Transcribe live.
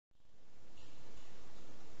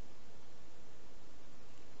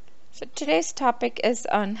So today's topic is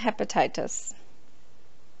on hepatitis.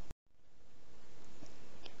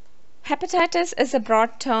 Hepatitis is a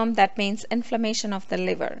broad term that means inflammation of the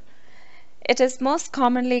liver. It is most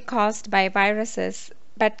commonly caused by viruses,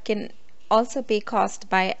 but can also be caused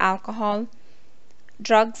by alcohol,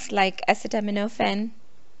 drugs like acetaminophen,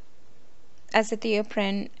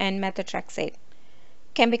 azathioprine, and methotrexate.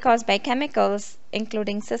 Can be caused by chemicals,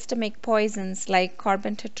 including systemic poisons like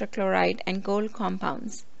carbon tetrachloride and gold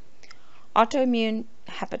compounds. Autoimmune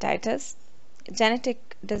hepatitis,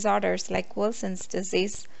 genetic disorders like Wilson's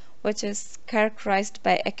disease, which is characterized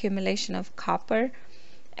by accumulation of copper,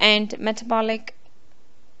 and metabolic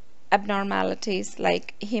abnormalities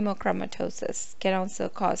like hemochromatosis can also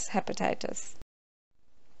cause hepatitis.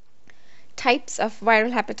 Types of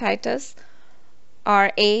viral hepatitis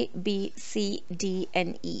are A, B, C, D,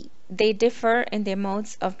 and E. They differ in their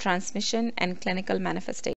modes of transmission and clinical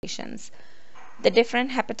manifestations. The different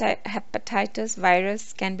hepatitis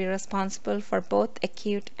virus can be responsible for both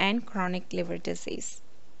acute and chronic liver disease.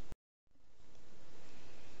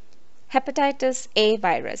 Hepatitis A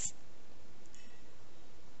virus.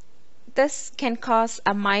 This can cause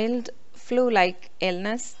a mild flu-like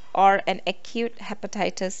illness or an acute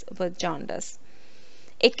hepatitis with jaundice.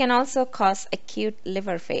 It can also cause acute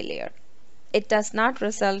liver failure. It does not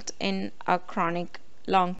result in a chronic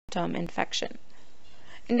long-term infection.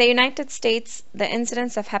 In the United States, the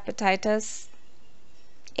incidence of hepatitis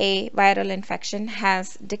A viral infection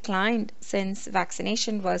has declined since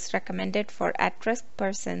vaccination was recommended for at-risk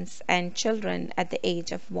persons and children at the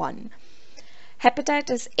age of 1.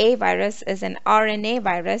 Hepatitis A virus is an RNA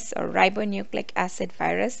virus or ribonucleic acid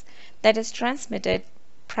virus that is transmitted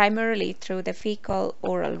primarily through the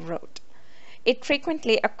fecal-oral route. It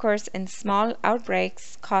frequently occurs in small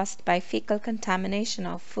outbreaks caused by fecal contamination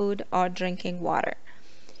of food or drinking water.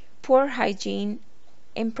 Poor hygiene,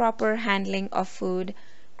 improper handling of food,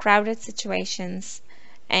 crowded situations,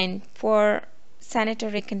 and poor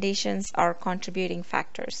sanitary conditions are contributing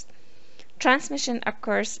factors. Transmission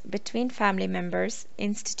occurs between family members,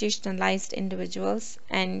 institutionalized individuals,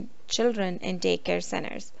 and children in daycare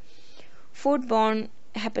centers. Foodborne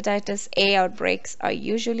hepatitis A outbreaks are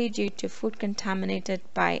usually due to food contaminated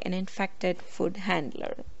by an infected food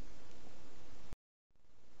handler.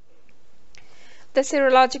 The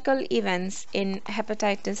serological events in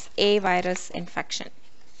hepatitis A virus infection.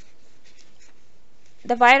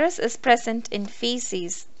 The virus is present in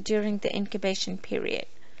feces during the incubation period,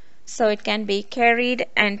 so it can be carried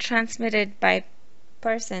and transmitted by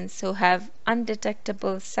persons who have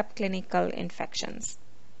undetectable subclinical infections.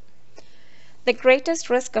 The greatest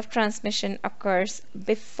risk of transmission occurs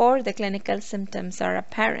before the clinical symptoms are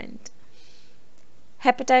apparent.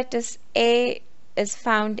 Hepatitis A is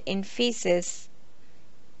found in feces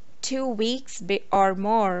 2 weeks or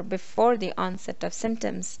more before the onset of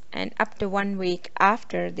symptoms and up to 1 week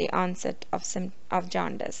after the onset of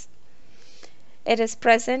jaundice. It is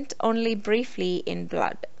present only briefly in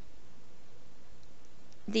blood.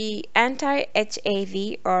 The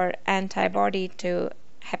anti-HAV or antibody to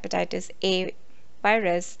hepatitis A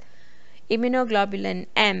virus, immunoglobulin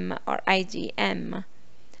M or IgM,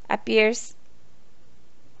 appears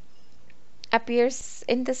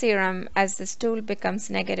in the serum as the stool becomes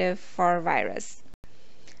negative for virus.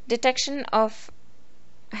 Detection of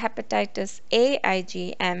hepatitis A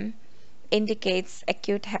IgM indicates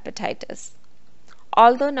acute hepatitis.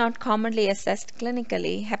 Although not commonly assessed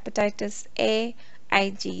clinically, hepatitis A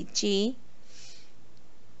IgG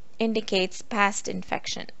indicates past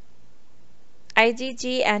infection.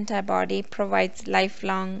 IgG antibody provides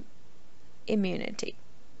lifelong immunity.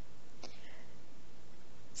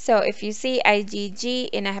 So if you see IgG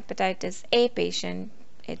in a hepatitis A patient,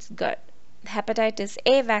 it's good. Hepatitis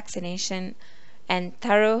A vaccination and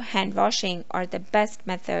thorough hand washing are the best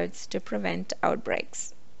methods to prevent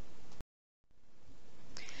outbreaks.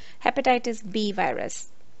 Hepatitis B virus.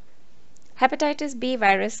 Hepatitis B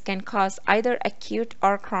virus can cause either acute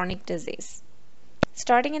or chronic disease.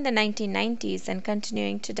 Starting in the 1990s and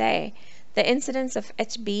continuing today, the incidence of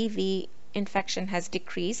HBV infection has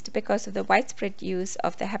decreased because of the widespread use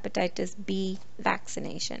of the hepatitis B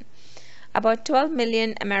vaccination. About 12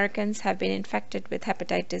 million Americans have been infected with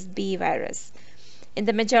hepatitis B virus. In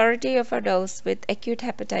the majority of adults with acute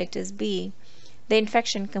hepatitis B, the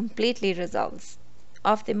infection completely resolves.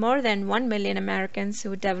 Of the more than 1 million Americans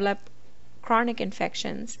who develop chronic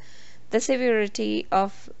infections, the severity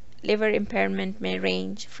of liver impairment may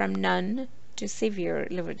range from none to severe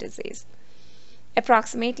liver disease.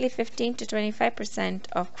 Approximately 15 to 25%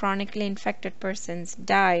 of chronically infected persons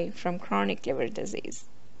die from chronic liver disease.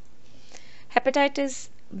 Hepatitis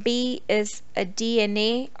B is a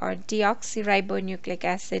DNA or deoxyribonucleic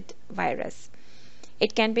acid virus.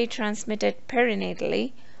 It can be transmitted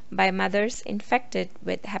perinatally by mothers infected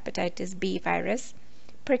with hepatitis B virus,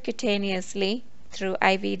 percutaneously through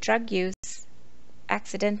IV drug use,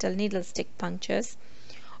 accidental needle stick punctures,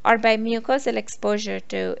 or by mucosal exposure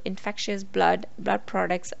to infectious blood, blood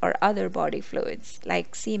products, or other body fluids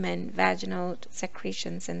like semen, vaginal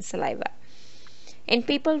secretions, and saliva. In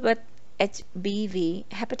people with HBV,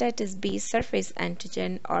 hepatitis B surface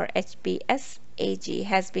antigen or HBsAg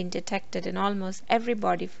has been detected in almost every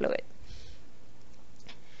body fluid.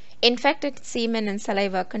 Infected semen and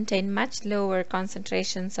saliva contain much lower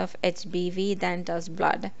concentrations of HBV than does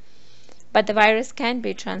blood, but the virus can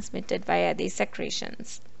be transmitted via these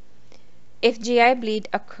secretions. If GI bleed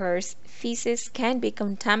occurs, feces can be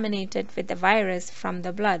contaminated with the virus from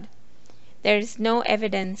the blood. There is no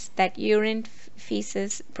evidence that urine,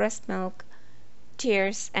 feces, breast milk,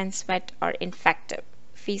 tears, and sweat are infective.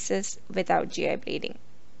 Feces without GI bleeding.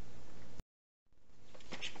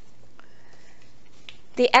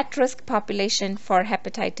 The at-risk population for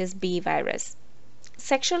hepatitis B virus.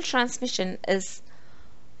 Sexual transmission is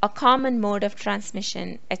a common mode of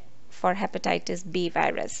transmission for hepatitis B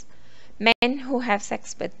virus. Men who have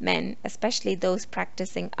sex with men, especially those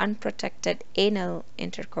practicing unprotected anal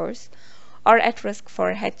intercourse, are at risk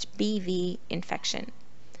for HBV infection.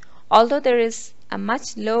 Although there is a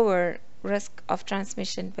much lower risk of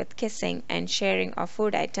transmission with kissing and sharing of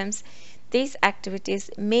food items, these activities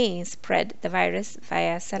may spread the virus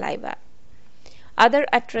via saliva. Other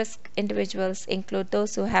at-risk individuals include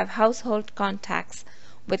those who have household contacts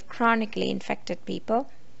with chronically infected people,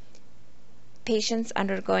 patients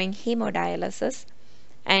undergoing hemodialysis,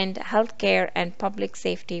 and healthcare and public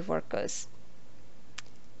safety workers.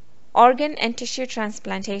 Organ and tissue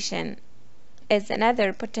transplantation is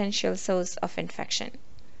another potential source of infection.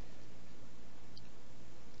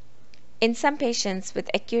 In some patients with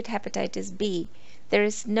acute hepatitis B, there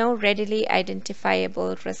is no readily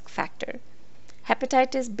identifiable risk factor.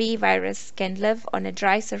 Hepatitis B virus can live on a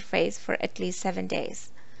dry surface for at least 7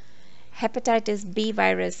 days. Hepatitis B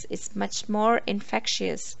virus is much more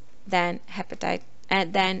infectious than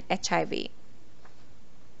HIV.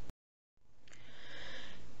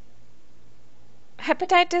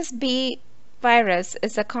 Hepatitis B virus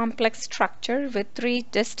is a complex structure with 3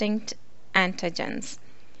 distinct antigens.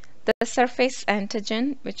 The surface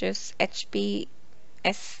antigen, which is HBsAg,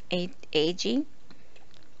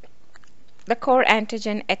 the core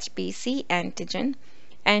antigen HBc antigen,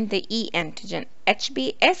 and the E antigen.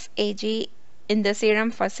 HBsAg in the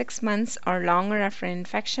serum for 6 months or longer after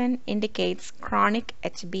infection indicates chronic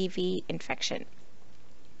HBV infection.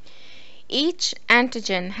 Each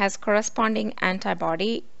antigen has corresponding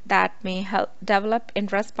antibody that may help develop in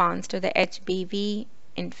response to the HBV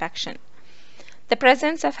infection. The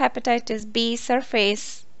presence of hepatitis B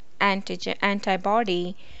surface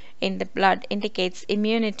antibody in the blood indicates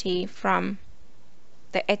immunity from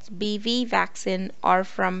the HBV vaccine or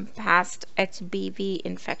from past HBV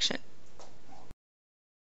infection.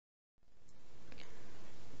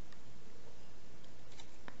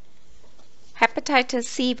 Hepatitis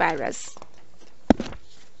C virus.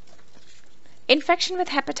 Infection with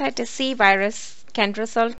hepatitis C virus can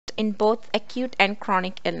result in both acute and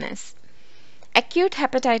chronic illness. Acute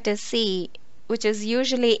hepatitis C, which is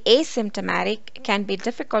usually asymptomatic, can be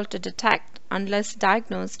difficult to detect unless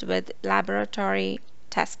diagnosed with laboratory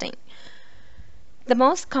testing. The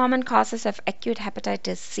most common causes of acute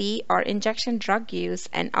hepatitis C are injection drug use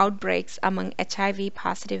and outbreaks among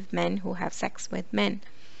HIV-positive men who have sex with men.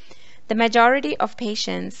 The majority of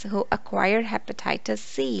patients who acquire hepatitis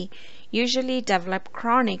C usually develop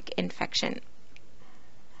chronic infection.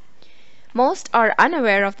 Most are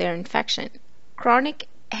unaware of their infection. Chronic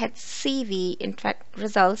HCV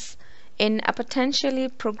results in a potentially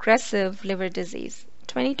progressive liver disease.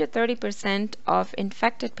 20 to 30% of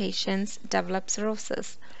infected patients develop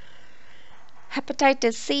cirrhosis.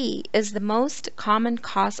 Hepatitis C is the most common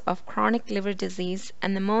cause of chronic liver disease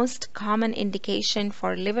and the most common indication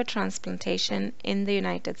for liver transplantation in the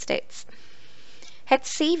United States.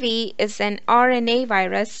 HCV is an RNA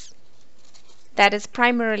virus that is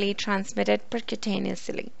primarily transmitted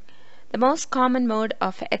percutaneously. The most common mode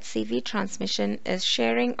of HCV transmission is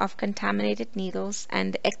sharing of contaminated needles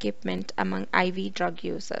and equipment among IV drug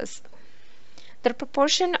users. The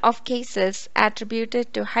proportion of cases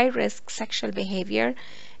attributed to high-risk sexual behavior,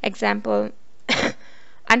 example,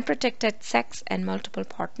 unprotected sex and multiple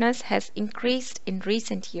partners, has increased in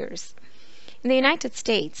recent years. In the United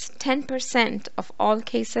States, 10% of all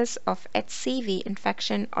cases of HCV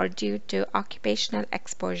infection are due to occupational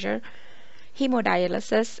exposure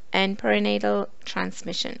hemodialysis, and perinatal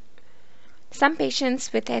transmission. Some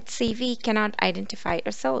patients with HCV cannot identify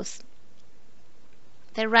a source.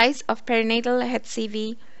 The rise of perinatal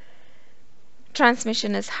HCV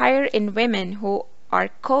transmission is higher in women who are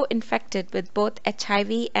co-infected with both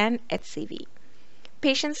HIV and HCV.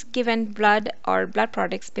 Patients given blood or blood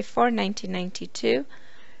products before 1992,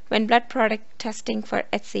 when blood product testing for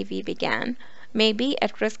HCV began, may be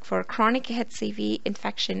at risk for chronic HCV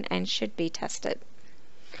infection and should be tested.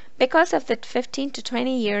 Because of the 15 to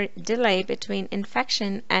 20 year delay between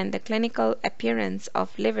infection and the clinical appearance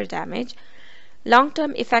of liver damage,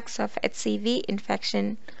 long-term effects of HCV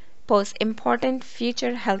infection pose important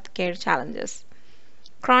future healthcare challenges.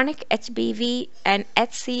 Chronic HBV and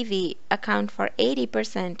HCV account for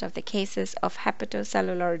 80% of the cases of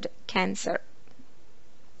hepatocellular cancer.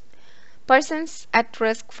 Persons at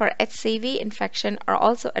risk for HCV infection are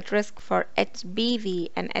also at risk for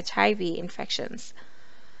HBV and HIV infections.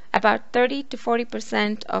 About 30 to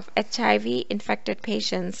 40% of HIV infected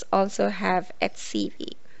patients also have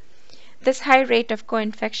HCV. This high rate of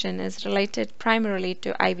co-infection is related primarily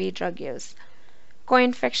to IV drug use.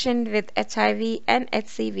 Co-infection with HIV and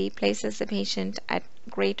HCV places the patient at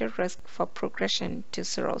greater risk for progression to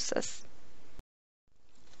cirrhosis.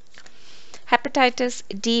 Hepatitis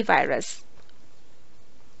D virus.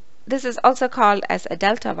 This is also called as a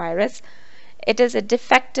Delta virus. It is a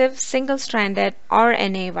defective single-stranded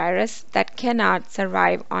RNA virus that cannot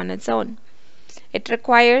survive on its own. It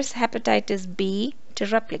requires hepatitis B to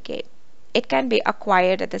replicate. It can be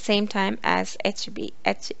acquired at the same time as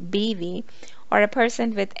HBV, or a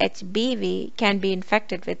person with HBV can be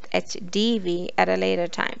infected with HDV at a later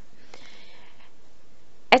time.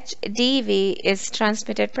 HDV is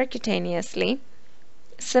transmitted percutaneously,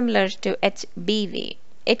 similar to HBV.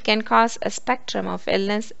 It can cause a spectrum of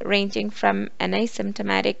illness ranging from an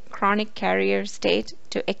asymptomatic chronic carrier state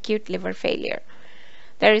to acute liver failure.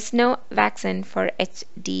 There is no vaccine for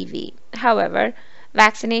HDV. However,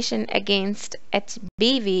 vaccination against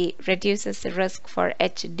HBV reduces the risk for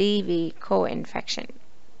HDV co-infection.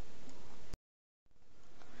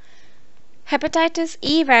 Hepatitis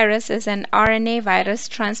E virus is an RNA virus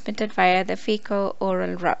transmitted via the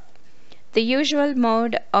fecal-oral route. The usual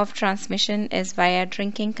mode of transmission is via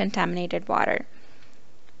drinking contaminated water.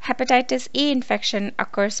 Hepatitis E infection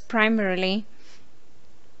occurs primarily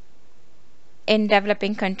in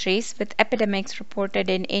developing countries, with epidemics reported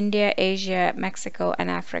in India, Asia, Mexico, and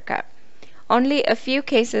Africa. Only a few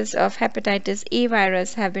cases of hepatitis E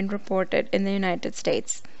virus have been reported in the United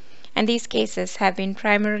States, and these cases have been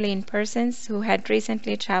primarily in persons who had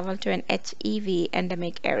recently traveled to an HEV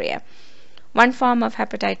endemic area. One form of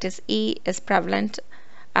hepatitis E is prevalent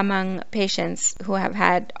among patients who have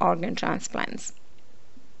had organ transplants.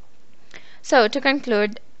 So, to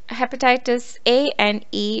conclude, hepatitis A and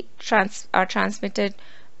E are transmitted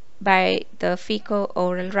by the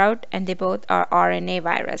fecal-oral route, and they both are RNA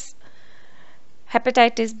virus.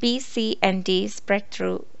 Hepatitis B, C, and D spread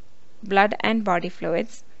through blood and body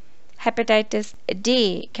fluids. Hepatitis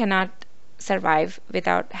D cannot survive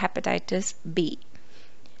without hepatitis B.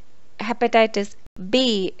 Hepatitis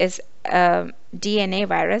B is a DNA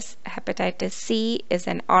virus, hepatitis C is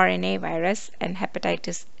an RNA virus, and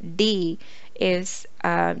hepatitis D is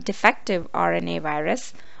a defective RNA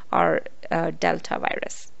virus or Delta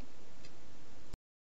virus.